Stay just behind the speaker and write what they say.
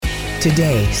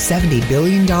Today, $70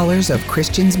 billion of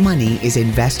Christians' money is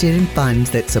invested in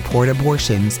funds that support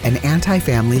abortions and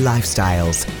anti-family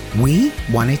lifestyles. We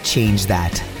want to change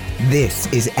that. This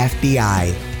is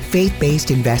FBI,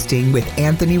 Faith-Based Investing with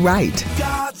Anthony Wright.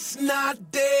 God's not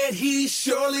dead, he's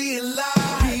surely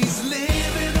alive. He's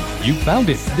living on. You found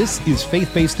it. This is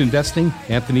Faith-Based Investing.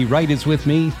 Anthony Wright is with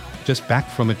me, just back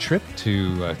from a trip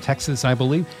to Texas, I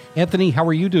believe. Anthony, how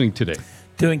are you doing today?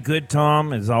 Doing good,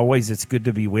 Tom. As always, it's good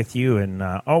to be with you, and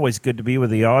always good to be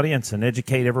with the audience and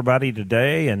educate everybody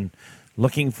today. And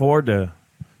looking forward to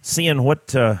seeing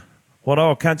what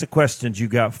all kinds of questions you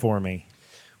got for me.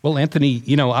 Well, Anthony,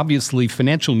 obviously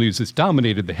financial news has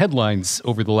dominated the headlines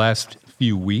over the last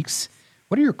few weeks.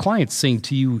 What are your clients saying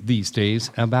to you these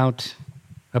days about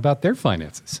their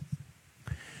finances?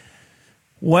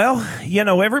 Well,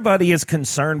 everybody is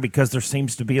concerned because there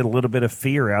seems to be a little bit of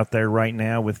fear out there right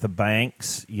now with the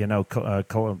banks,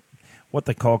 what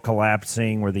they call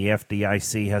collapsing, where the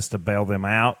FDIC has to bail them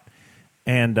out.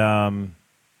 And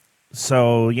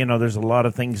so, there's a lot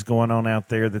of things going on out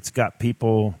there that's got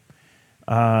people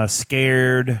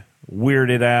scared,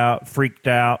 weirded out, freaked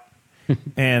out.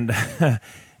 and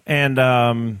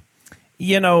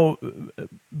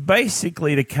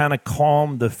basically to kind of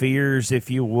calm the fears, if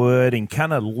you would, and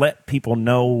kind of let people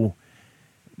know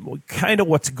kind of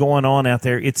what's going on out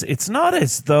there. It's not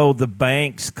as though the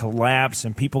banks collapse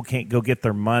and people can't go get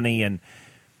their money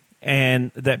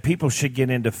and that people should get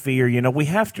into fear. We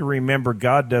have to remember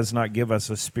God does not give us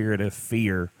a spirit of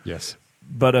fear, yes,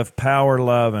 but of power,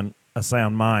 love, and a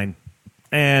sound mind.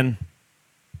 And,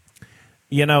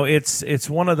 it's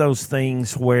one of those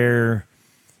things where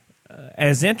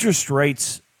as interest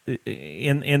rates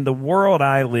in the world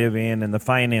I live in the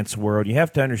finance world, you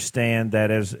have to understand that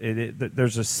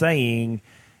there's a saying,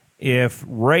 if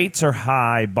rates are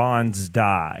high, bonds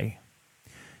die.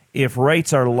 If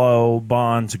rates are low,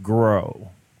 bonds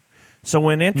grow. So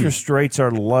when interest rates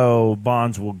are low,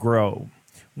 bonds will grow.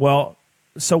 Well,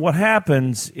 so what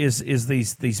happens is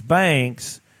these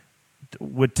banks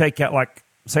would take out, like,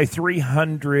 say,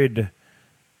 $300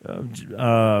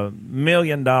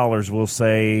 million, we'll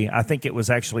say. I think it was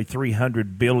actually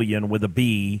 300 billion with a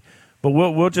B, but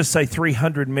we'll just say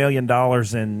 $300 million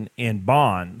in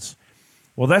bonds.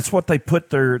 Well, that's what they put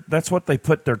their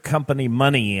company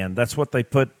money in. That's what they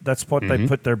put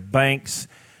their banks,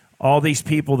 all these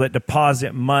people that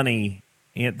deposit money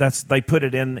in, they put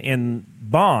it in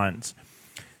bonds.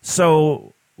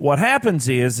 So what happens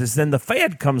is then the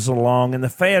Fed comes along and the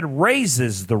Fed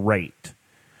raises the rate.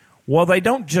 Well, they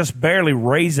don't just barely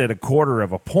raise it a quarter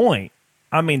of a point.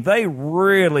 I mean, they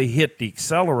really hit the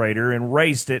accelerator and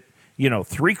raised it,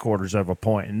 3/4 of a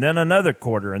point, and then another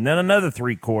quarter, and then another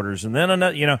 3/4, and then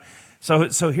another,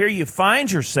 So here you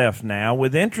find yourself now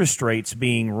with interest rates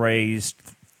being raised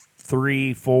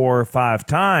 3, 4, 5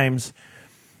 times,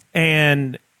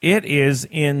 and it is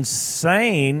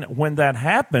insane when that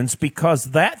happens, because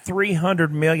that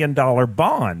 $300 million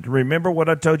bond, remember what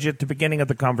I told you at the beginning of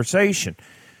the conversation,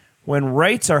 when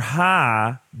rates are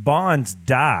high, bonds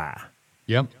die.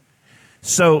 Yep.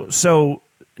 So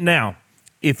now,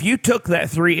 if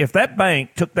that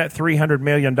bank took that $300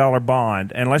 million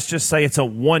bond, and let's just say it's a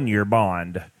 1-year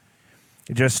bond,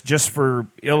 just for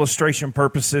illustration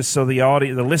purposes, so the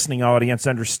listening audience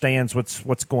understands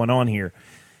what's going on here.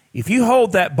 If you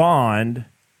hold that bond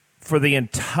for the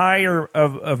entire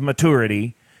of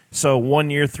maturity, so 1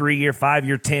 year, 3 year, 5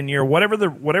 year, 10 year, whatever the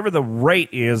rate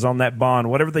is on that bond,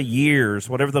 whatever the years,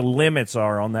 whatever the limits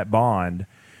are on that bond,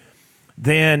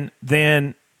 then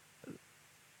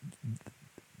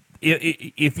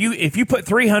if you put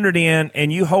 300 in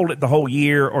and you hold it the whole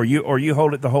year, or you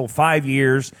hold it the whole 5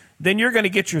 years, then you're going to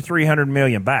get your 300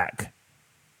 million back.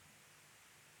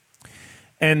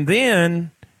 And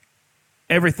then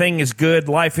everything is good,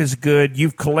 life is good,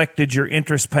 you've collected your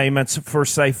interest payments for,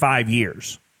 say, 5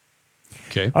 years.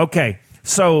 Okay.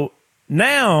 So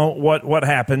now what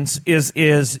happens is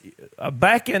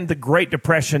back in the Great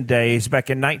Depression days, back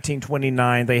in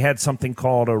 1929, they had something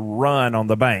called a run on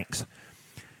the banks.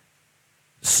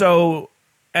 So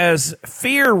as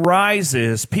fear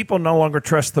rises, people no longer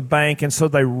trust the bank, and so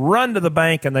they run to the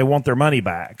bank and they want their money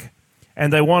back.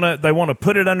 And they want to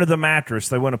put it under the mattress.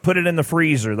 They want to put it in the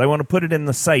freezer. They want to put it in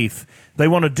the safe. They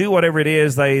want to do whatever it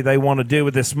is they want to do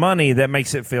with this money that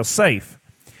makes it feel safe.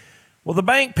 Well, the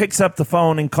bank picks up the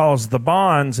phone and calls the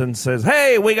bonds and says,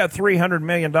 hey, we got $300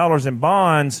 million in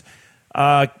bonds.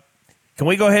 Can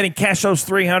we go ahead and cash those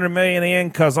 $300 million in,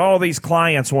 because all these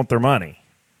clients want their money?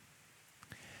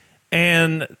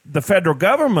 And the federal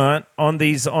government on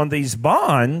these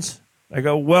bonds, they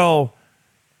go, well,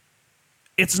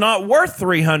 it's not worth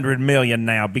 $300 million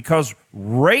now because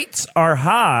rates are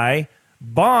high,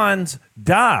 bonds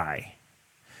die.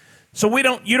 So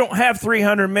you don't have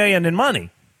 $300 million in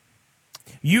money.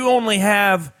 You only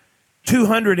have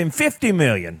 $250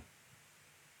 million.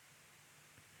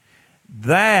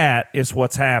 That is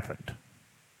what's happened.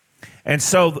 And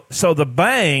so the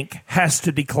bank has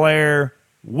to declare,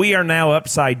 we are now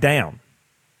upside down.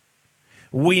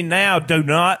 We now do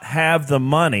not have the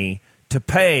money to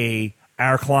pay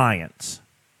our clients.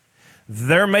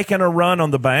 They're making a run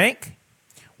on the bank.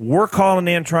 We're calling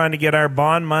in trying to get our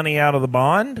bond money out of the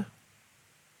bond.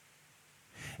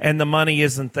 And the money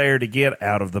isn't there to get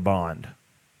out of the bond.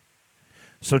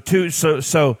 So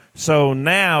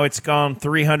now it's gone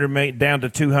 300 million down to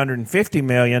 250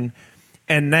 million,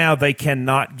 and now they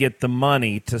cannot get the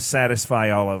money to satisfy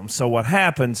all of them. So what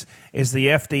happens is the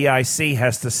FDIC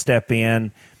has to step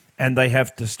in, and they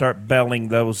have to start bailing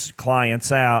those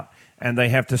clients out, and they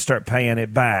have to start paying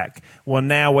it back. Well,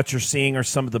 now what you're seeing are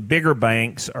some of the bigger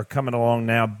banks are coming along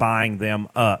now buying them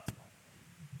up.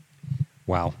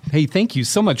 Wow. Hey, thank you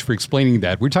so much for explaining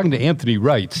that. We're talking to Anthony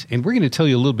Wright, and we're going to tell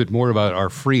you a little bit more about our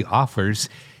free offers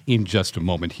in just a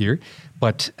moment here.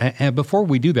 But before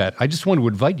we do that, I just want to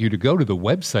invite you to go to the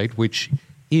website, which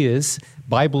is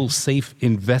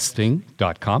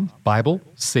BibleSafeInvesting.com,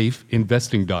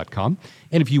 BibleSafeInvesting.com.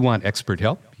 And if you want expert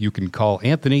help, you can call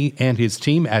Anthony and his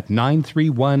team at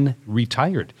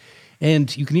 931-RETIRED.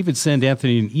 And you can even send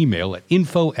Anthony an email at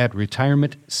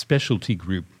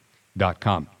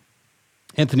info@retirementspecialtygroup.com.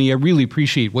 Anthony, I really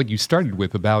appreciate what you started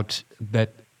with about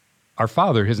that our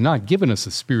Father has not given us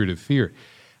a spirit of fear.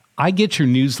 I get your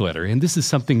newsletter, and this is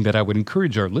something that I would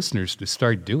encourage our listeners to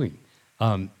start doing.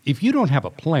 If you don't have a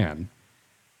plan,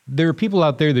 there are people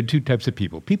out there, there are two types of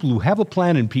people who have a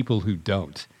plan and people who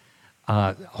don't.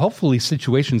 Hopefully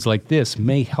situations like this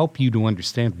may help you to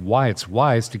understand why it's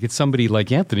wise to get somebody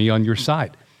like Anthony on your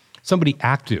side, somebody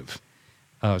active,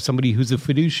 somebody who's a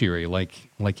fiduciary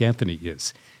like Anthony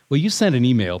is. Well, you sent an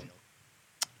email,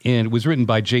 and it was written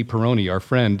by Jay Peroni, our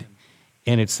friend,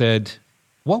 and it said,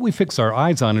 what we fix our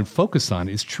eyes on and focus on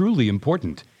is truly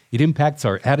important. It impacts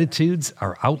our attitudes,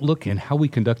 our outlook, and how we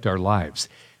conduct our lives.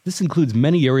 This includes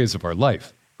many areas of our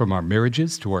life, from our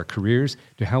marriages to our careers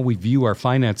to how we view our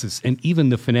finances and even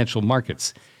the financial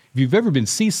markets. If you've ever been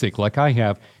seasick like I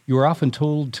have, you are often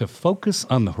told to focus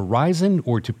on the horizon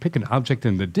or to pick an object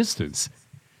in the distance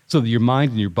so that your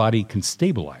mind and your body can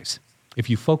stabilize. If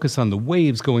you focus on the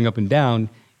waves going up and down,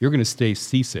 you're going to stay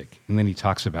seasick. And then he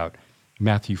talks about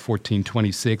Matthew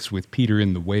 14:26 with Peter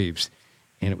in the waves,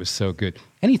 and it was so good.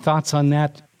 Any thoughts on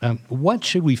that? What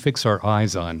should we fix our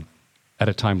eyes on at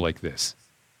a time like this?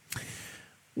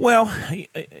 Well,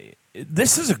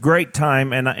 this is a great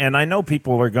time, and I know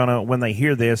people are going to, when they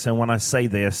hear this and when I say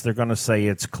this, they're going to say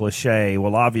it's cliche.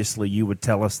 Well, obviously you would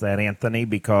tell us that, Anthony,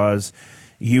 because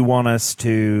you want us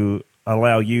to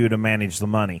allow you to manage the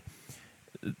money.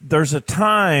 There's a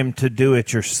time to do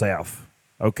it yourself,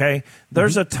 okay?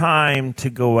 There's a time to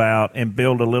go out and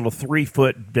build a little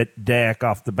 3-foot deck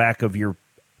off the back of your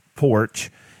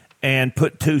porch and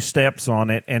put 2 steps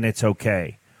on it, and it's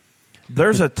okay.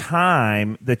 There's a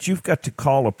time that you've got to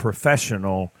call a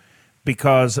professional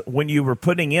because when you were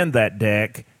putting in that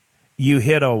deck, you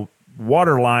hit a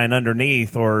water line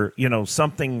underneath or,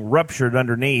 something ruptured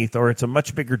underneath, or it's a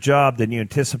much bigger job than you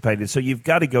anticipated. So you've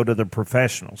got to go to the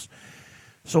professionals.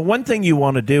 So one thing you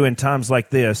want to do in times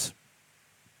like this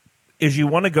is you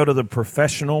want to go to the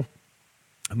professional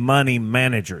money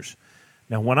managers.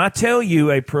 Now, when I tell you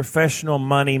a professional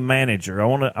money manager,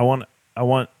 I want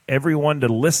everyone to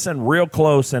listen real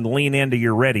close and lean into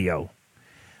your radio.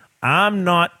 I'm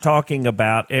not talking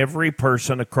about every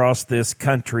person across this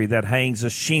country that hangs a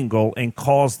shingle and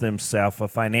calls themselves a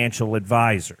financial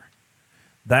advisor.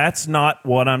 That's not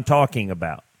what I'm talking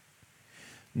about.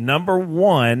 Number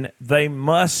one, they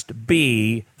must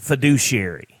be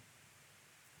fiduciary.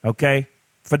 Okay?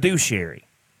 Fiduciary.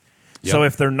 Yep. So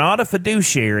if they're not a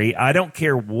fiduciary, I don't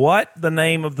care what the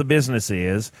name of the business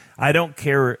is. I don't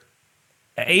care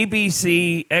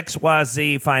ABC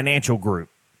XYZ Financial Group.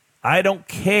 I don't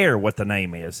care what the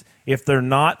name is. If they're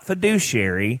not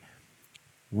fiduciary,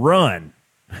 run.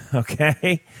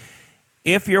 Okay?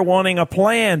 If you're wanting a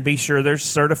plan, be sure they're a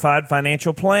certified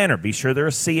financial planner. Be sure they're a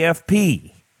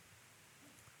CFP.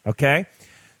 Okay?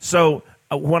 So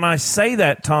when I say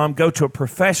that, Tom, go to a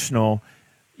professional,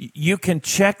 you can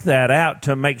check that out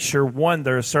to make sure, one,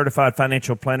 they're a certified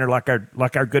financial planner like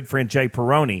our good friend Jay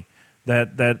Peroni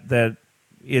that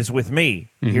is with me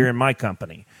here in my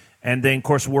company. And then, of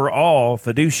course, we're all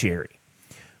fiduciary.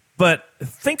 But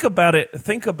think about it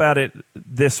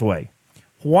this way.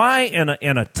 Why in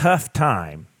a tough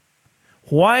time,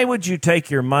 why would you take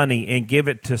your money and give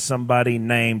it to somebody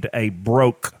named a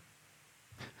broker?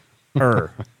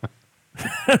 That's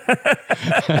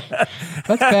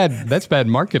bad. That's bad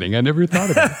marketing. I never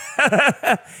thought about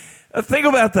it. Think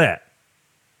about that.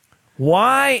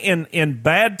 Why in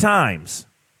bad times,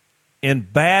 in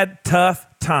bad, tough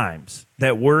times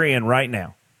that we're in right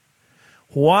now,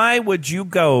 why would you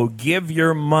go give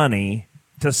your money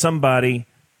to somebody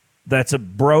that's a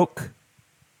broker?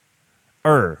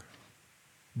 They're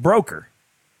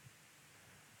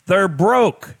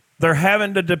broke. They're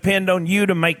having to depend on you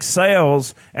to make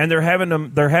sales, and they're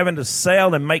having to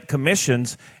sell and make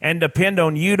commissions and depend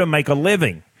on you to make a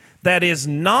living. That is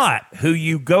not who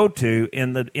you go to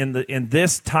in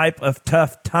this type of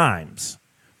tough times.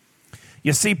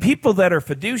 You see, people that are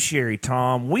fiduciary,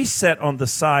 Tom, we sit on the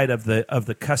side of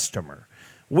the customer.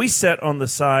 We sit on the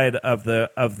side of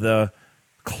the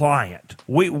client.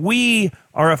 We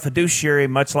are a fiduciary,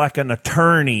 much like an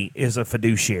attorney is a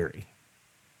fiduciary.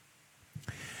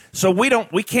 So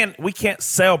we can't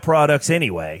sell products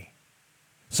anyway.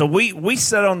 So we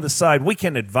sit on the side. We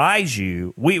can advise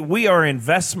you. We are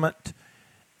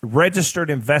registered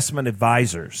investment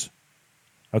advisors.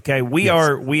 Okay, we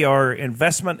are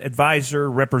investment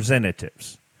advisor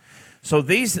representatives. So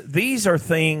these are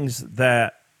things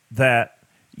that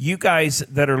you guys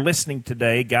that are listening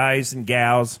today, guys and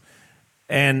gals,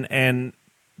 and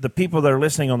the people that are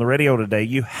listening on the radio today,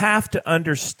 you have to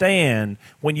understand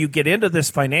when you get into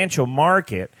this financial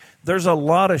market, there's a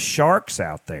lot of sharks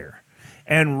out there.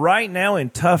 And right now in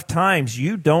tough times,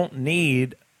 you don't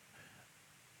need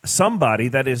somebody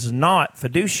that is not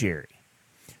fiduciary.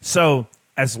 So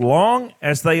as long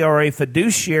as they are a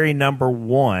fiduciary number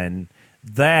one,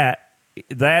 that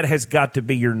has got to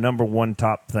be your number one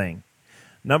top thing.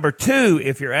 Number two,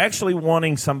 if you're actually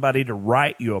wanting somebody to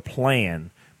write you a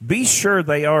plan, be sure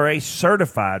they are a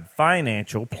certified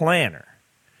financial planner.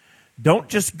 Don't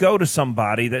just go to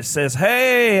somebody that says,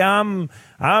 "Hey, I'm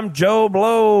Joe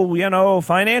Blow,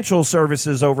 financial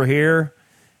services over here,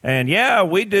 and yeah,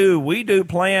 we do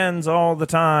plans all the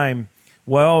time."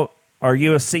 Well, are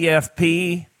you a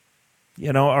CFP?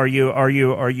 Are you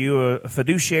a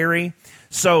fiduciary?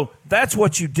 So that's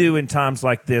what you do in times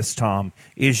like this, Tom.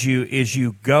 Is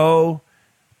you go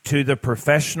to the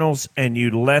professionals and you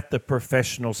let the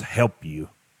professionals help you.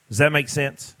 Does that make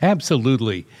sense?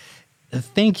 Absolutely.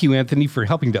 Thank you, Anthony, for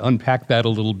helping to unpack that a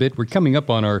little bit. We're coming up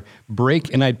on our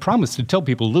break, and I'd promised to tell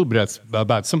people a little bit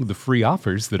about some of the free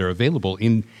offers that are available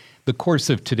in the course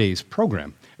of today's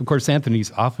program. Of course,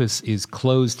 Anthony's office is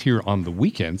closed here on the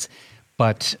weekends,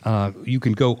 but you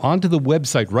can go onto the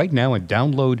website right now and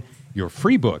download your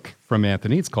free book from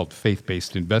Anthony. It's called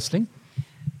Faith-Based Investing.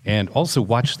 And also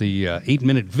watch the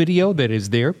 8-minute video that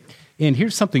is there. And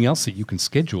here's something else that you can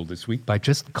schedule this week by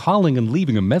just calling and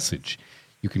leaving a message.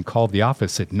 You can call the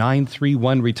office at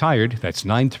 931-RETIRED. That's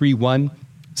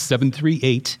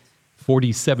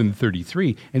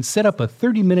 931-738-4733. And set up a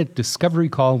 30-minute discovery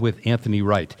call with Anthony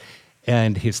Wright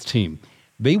and his team.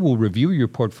 They will review your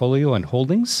portfolio and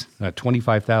holdings.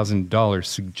 $25,000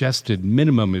 suggested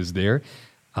minimum is there.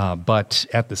 But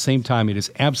at the same time, it is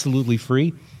absolutely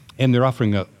free. And they're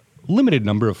offering a limited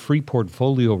number of free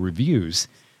portfolio reviews.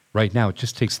 Right now, it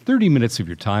just takes 30 minutes of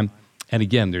your time. And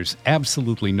again, there's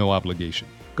absolutely no obligation.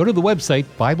 Go to the website,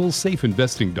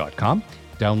 BibleSafeInvesting.com,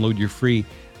 download your free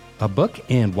book,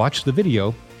 and watch the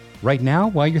video right now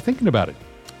while you're thinking about it.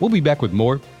 We'll be back with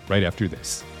more right after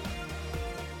this.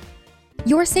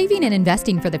 You're saving and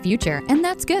investing for the future, and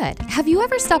that's good. Have you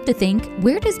ever stopped to think,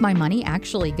 where does my money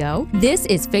actually go? This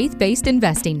is Faith-Based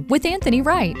Investing with Anthony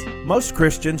Wright. Most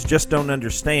Christians just don't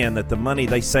understand that the money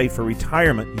they save for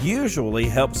retirement usually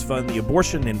helps fund the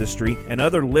abortion industry and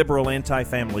other liberal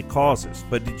anti-family causes.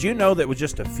 But did you know that with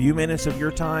just a few minutes of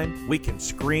your time, we can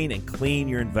screen and clean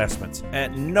your investments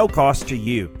at no cost to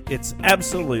you? It's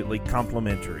absolutely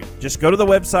complimentary. Just go to the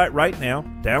website right now,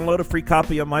 download a free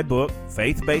copy of my book,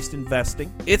 Faith-Based Investing.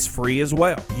 It's free as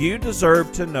well. You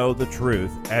deserve to know the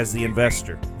truth as the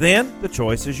investor. Then the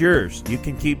choice is yours. You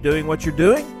can keep doing what you're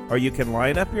doing, or you can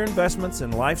line up your investments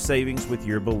and life savings with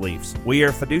your beliefs. We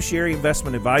are fiduciary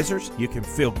investment advisors. You can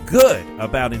feel good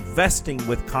about investing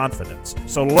with confidence.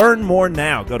 So learn more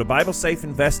now. Go to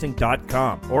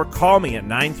BibleSafeInvesting.com or call me at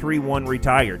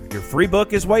 931-RETIRED. Your free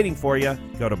book is waiting for you.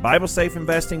 Go to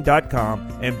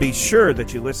BibleSafeInvesting.com and be sure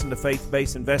that you listen to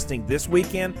Faith-Based Investing this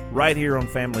weekend right here on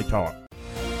Family Talk.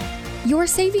 You're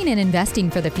saving and investing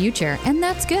for the future, and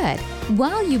that's good.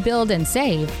 While you build and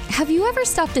save, have you ever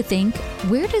stopped to think,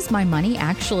 where does my money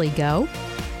actually go?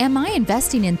 Am I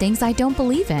investing in things I don't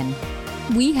believe in?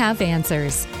 We have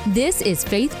answers. This is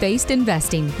Faith-Based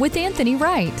Investing with Anthony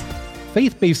Wright.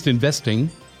 Faith-based investing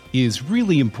is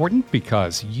really important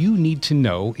because you need to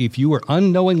know if you are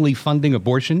unknowingly funding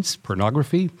abortions,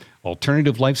 pornography,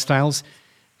 alternative lifestyles,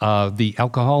 the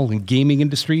alcohol and gaming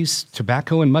industries,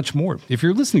 tobacco, and much more. If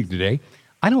you're listening today,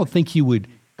 I don't think you would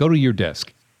go to your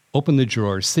desk, open the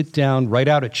drawer, sit down, write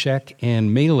out a check,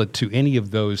 and mail it to any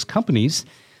of those companies.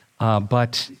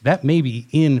 But that may be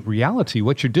in reality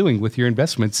what you're doing with your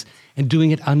investments and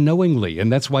doing it unknowingly.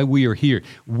 And that's why we are here.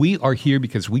 We are here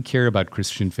because we care about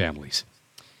Christian families.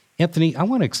 Anthony, I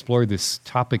want to explore this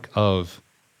topic of,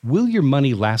 will your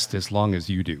money last as long as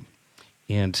you do?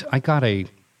 And I got a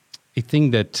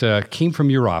thing that came from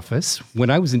your office.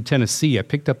 When I was in Tennessee, I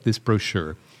picked up this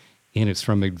brochure, and it's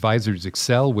from Advisors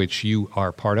Excel, which you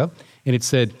are part of. And it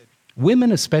said,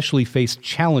 women especially face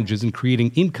challenges in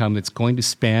creating income that's going to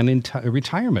span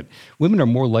retirement. Women are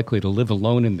more likely to live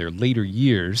alone in their later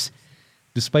years.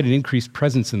 Despite an increased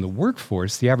presence in the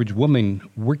workforce, the average woman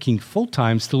working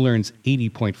full-time still earns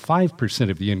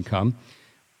 80.5% of the income.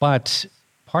 But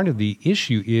part of the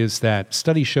issue is that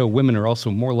studies show women are also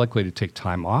more likely to take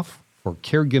time off for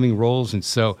caregiving roles. And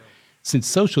so, since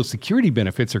Social Security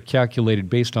benefits are calculated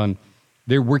based on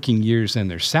their working years and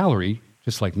their salary,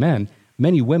 just like men,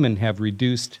 many women have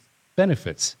reduced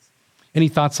benefits. Any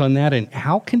thoughts on that? And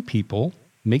how can people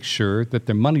make sure that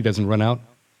their money doesn't run out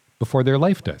before their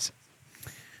life does?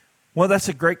 Well, that's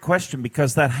a great question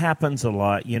because that happens a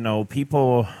lot. You know,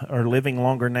 people are living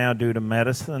longer now due to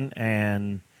medicine,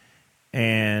 and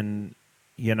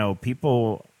you know,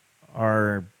 people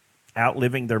are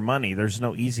outliving their money. There's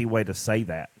no easy way to say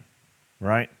that,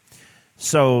 right?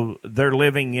 So they're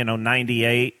living,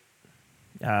 98.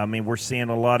 I mean, we're seeing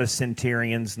a lot of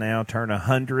centenarians now turn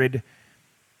 100,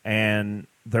 and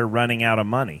they're running out of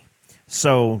money.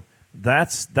 So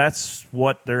that's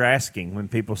what they're asking when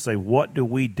people say, what do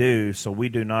we do so we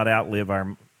do not outlive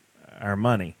our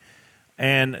money?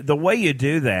 And the way you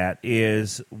do that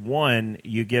is, one,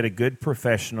 you get a good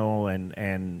professional,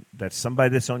 and that's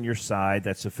somebody that's on your side,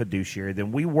 that's a fiduciary.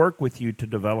 Then we work with you to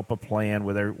develop a plan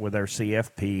with our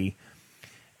CFP.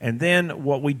 And then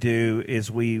what we do is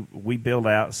we build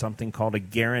out something called a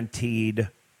guaranteed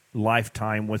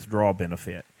lifetime withdrawal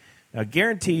benefit. A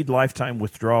guaranteed lifetime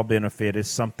withdrawal benefit is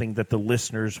something that the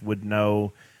listeners would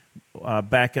know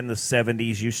back in the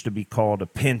 70s used to be called a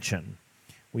pension.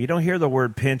 Well, you don't hear the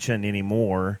word pension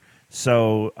anymore,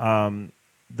 so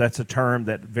that's a term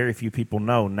that very few people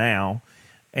know now.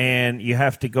 And you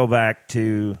have to go back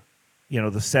to, the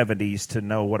 70s to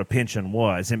know what a pension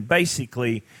was. And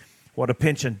basically, what a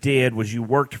pension did was you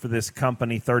worked for this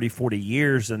company 30, 40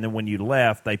 years, and then when you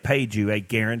left, they paid you a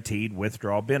guaranteed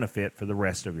withdrawal benefit for the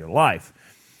rest of your life.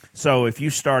 So if you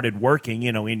started working,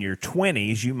 in your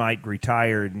 20s, you might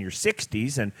retire in your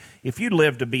 60s, and if you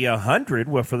live to be 100,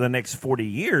 well, for the next 40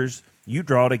 years, you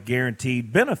draw a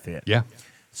guaranteed benefit. Yeah.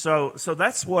 So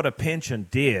that's what a pension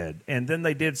did. And then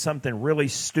they did something really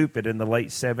stupid in the late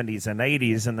 70s and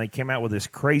 80s, and they came out with this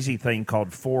crazy thing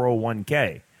called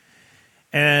 401k.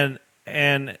 And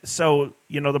so,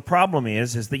 the problem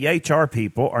is the HR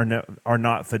people are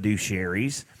not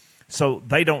fiduciaries, so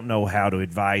they don't know how to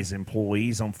advise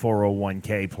employees on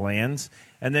 401k plans.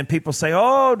 And then people say,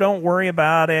 oh, don't worry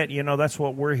about it. That's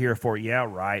what we're here for. Yeah,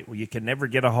 right. Well, you can never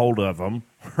get a hold of them,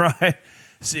 right,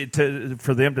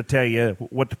 for them to tell you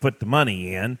what to put the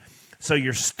money in. So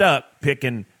you're stuck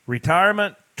picking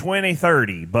retirement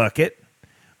 2030 bucket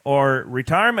or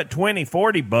retirement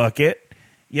 2040 bucket.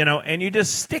 And you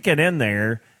just stick it in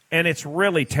there, and it's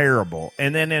really terrible.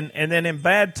 And then in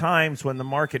bad times when the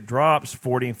market drops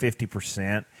 40 and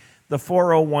 50%, the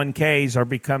 401ks are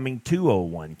becoming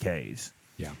 201ks.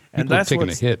 Yeah, and that's taking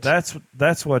a hit.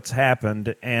 That's what's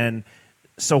happened. And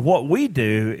so what we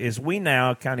do is we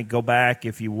now kind of go back,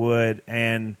 if you would,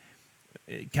 and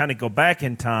kind of go back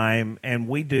in time, and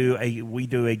we do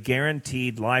a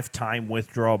guaranteed lifetime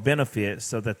withdrawal benefit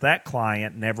so that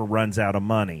client never runs out of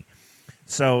money.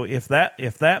 So if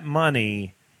that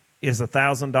money is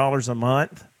 $1,000 a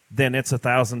month, then it's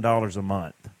 $1,000 a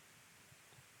month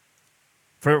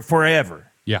for forever.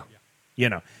 Yeah.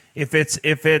 If it's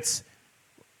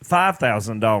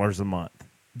 $5,000 a month,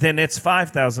 then it's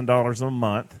 $5,000 a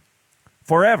month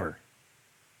forever.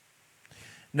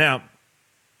 Now,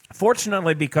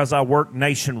 fortunately, because I work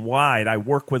nationwide, I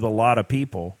work with a lot of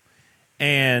people,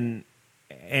 and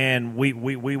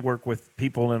we work with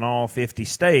people in all 50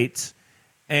 states.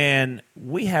 And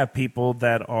we have people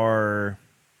that are,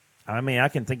 I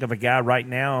can think of a guy right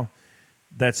now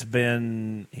that's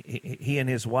he and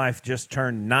his wife just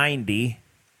turned 90,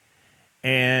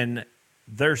 and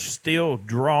they're still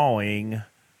drawing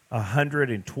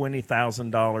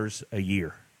 $120,000 a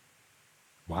year.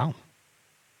 Wow.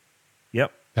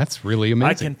 Yep. That's really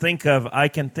amazing. I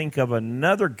can think of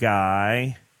another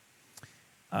guy.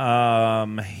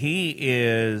 He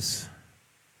is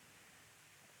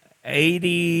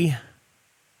 82.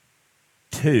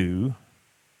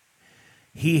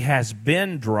 He has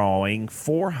been drawing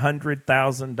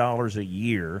 $400,000 a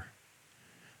year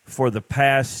for the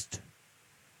past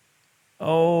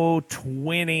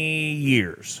 20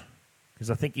 years,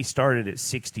 because I think he started at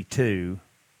 62.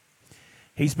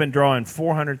 He's been drawing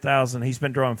 $400,000. He's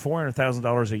been drawing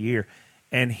 $400,000 a year,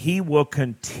 and he will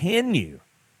continue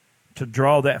to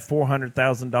draw that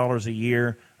 $400,000 a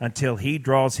year until he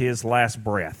draws his last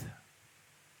breath.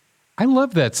 I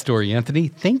love that story, Anthony.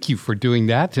 Thank you for doing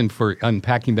that and for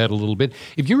unpacking that a little bit.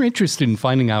 If you're interested in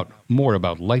finding out more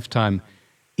about lifetime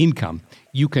income,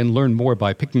 you can learn more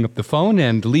by picking up the phone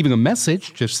and leaving a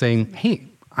message just saying, hey,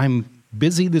 I'm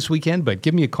busy this weekend, but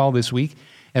give me a call this week.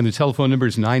 And the telephone number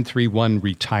is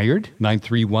 931-RETIRED,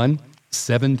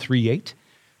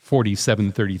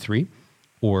 931-738-4733.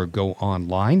 Or go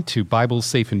online to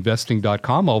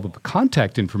BibleSafeInvesting.com. All of the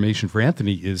contact information for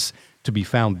Anthony is to be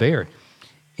found there.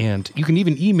 And you can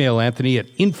even email Anthony at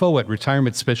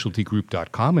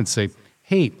info@retirementspecialtygroup.com and say,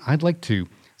 hey, I'd like to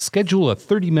schedule a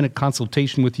 30-minute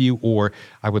consultation with you, or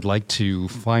I would like to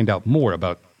find out more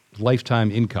about lifetime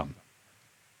income.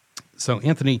 So,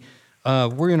 Anthony,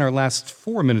 we're in our last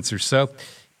 4 minutes or so.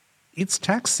 It's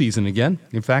tax season again.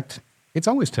 In fact, it's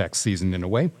always tax season in a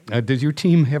way. Does your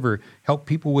team ever help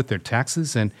people with their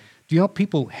taxes? And do you help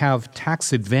people have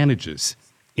tax advantages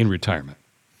in retirement?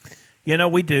 You know,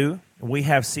 we do. We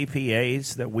have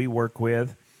CPAs that we work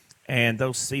with, and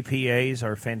those CPAs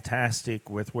are fantastic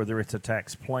with whether it's a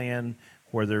tax plan,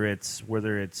 whether it's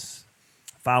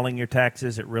filing your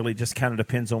taxes. It really just kind of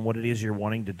depends on what it is you're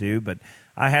wanting to do. But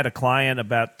I had a client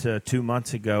about 2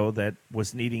 months ago that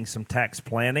was needing some tax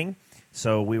planning,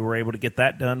 so we were able to get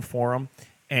that done for them.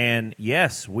 And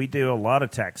yes, we do a lot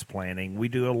of tax planning. We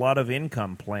do a lot of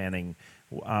income planning.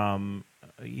 We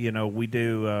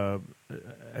do, our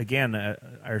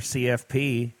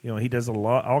CFP, he does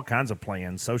all kinds of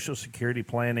plans, Social Security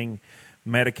planning,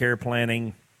 Medicare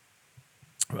planning,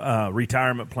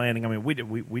 retirement planning. I mean,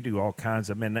 we do all kinds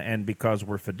of them, and because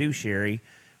we're fiduciary,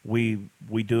 we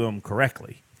do them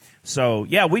correctly. So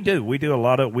yeah, we do a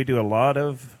lot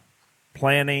of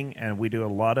planning, and we do a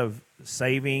lot of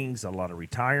savings, a lot of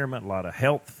retirement, a lot of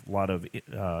health, a lot of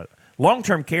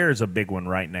long-term care is a big one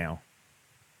right now.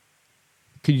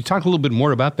 Could you talk a little bit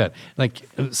more about that?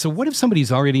 So what if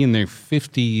somebody's already in their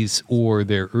 50s or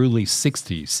their early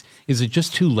 60s? Is it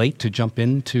just too late to jump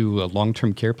into a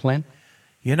long-term care plan?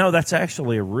 That's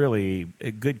actually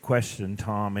a good question,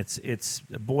 Tom. It's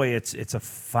a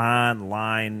fine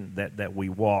line that we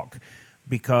walk,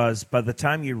 because by the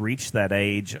time you reach that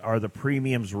age, are the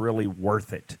premiums really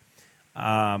worth it?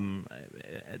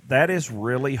 That is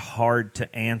really hard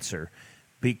to answer.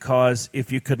 Because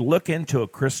if you could look into a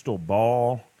crystal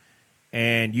ball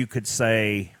and you could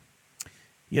say,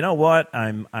 you know what,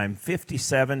 I'm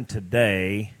 57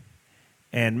 today,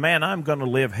 and man, I'm going to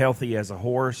live healthy as a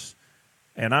horse,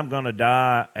 and I'm going to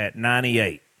die at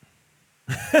 98.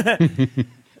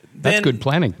 That's good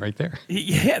planning right there.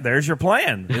 Yeah, there's your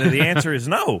plan. The answer is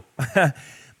no.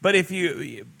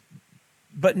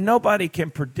 But nobody can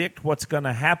predict what's going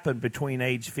to happen between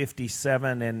age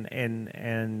 57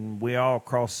 and we all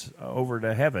cross over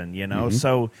to heaven, Mm-hmm.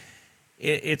 So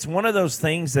it's one of those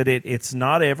things that it's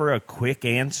not ever a quick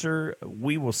answer.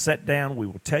 We will sit down. We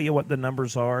will tell you what the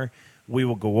numbers are. We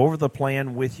will go over the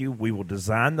plan with you. We will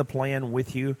design the plan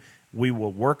with you. We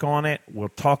will work on it. We'll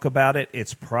talk about it.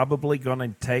 It's probably going to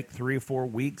take 3 or 4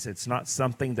 weeks. It's not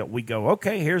something that we go,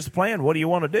 okay, here's the plan. What do you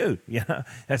want to do?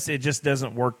 It just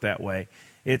doesn't work that way.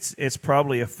 It's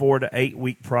probably a 4 to 8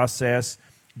 week process,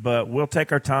 but we'll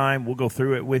take our time. We'll go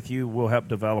through it with you. We'll help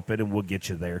develop it, and we'll get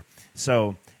you there.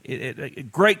 So,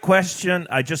 great question.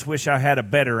 I just wish I had a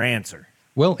better answer.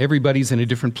 Well, everybody's in a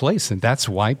different place, and that's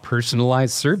why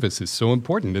personalized service is so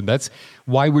important, and that's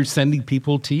why we're sending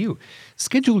people to you.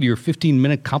 Schedule your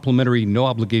 15-minute complimentary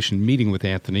no-obligation meeting with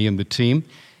Anthony and the team,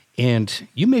 and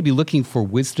you may be looking for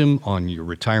wisdom on your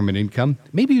retirement income.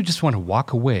 Maybe you just want to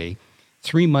walk away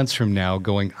 3 months from now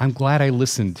going, I'm glad I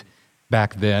listened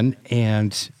back then,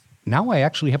 and now I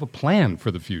actually have a plan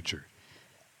for the future.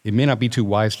 It may not be too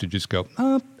wise to just go,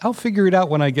 I'll figure it out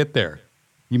when I get there.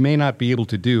 You may not be able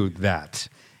to do that,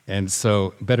 and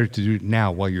so better to do it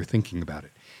now while you're thinking about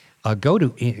it. Go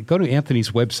to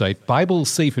Anthony's website,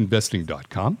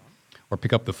 BibleSafeInvesting.com, or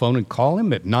pick up the phone and call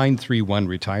him at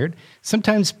 931-RETIRED.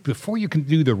 Sometimes before you can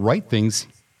do the right things,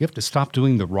 you have to stop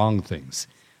doing the wrong things.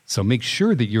 So make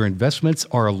sure that your investments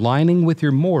are aligning with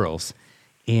your morals,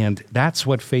 and that's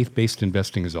what faith-based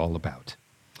investing is all about.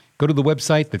 Go to the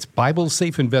website, that's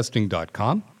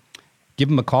BibleSafeInvesting.com. Give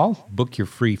them a call, book your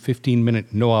free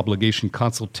 15-minute no-obligation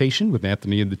consultation with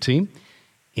Anthony and the team,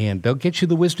 and they'll get you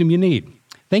the wisdom you need.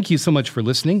 Thank you so much for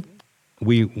listening.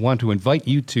 We want to invite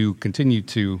you to continue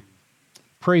to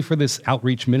pray for this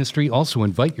outreach ministry. Also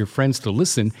invite your friends to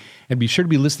listen, and be sure to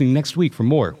be listening next week for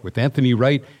more with Anthony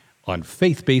Wright on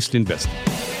faith-based investing.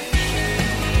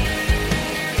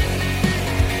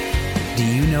 Do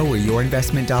you know where your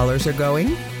investment dollars are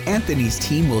going? Anthony's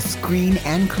team will screen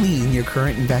and clean your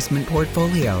current investment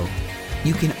portfolio.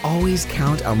 You can always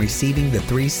count on receiving the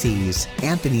 3 C's.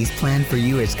 Anthony's plan for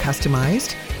you is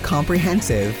customized,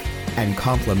 comprehensive, and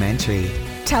complimentary.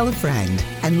 Tell a friend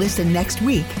and listen next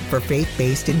week for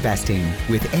Faith-Based Investing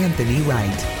with Anthony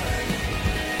Wright.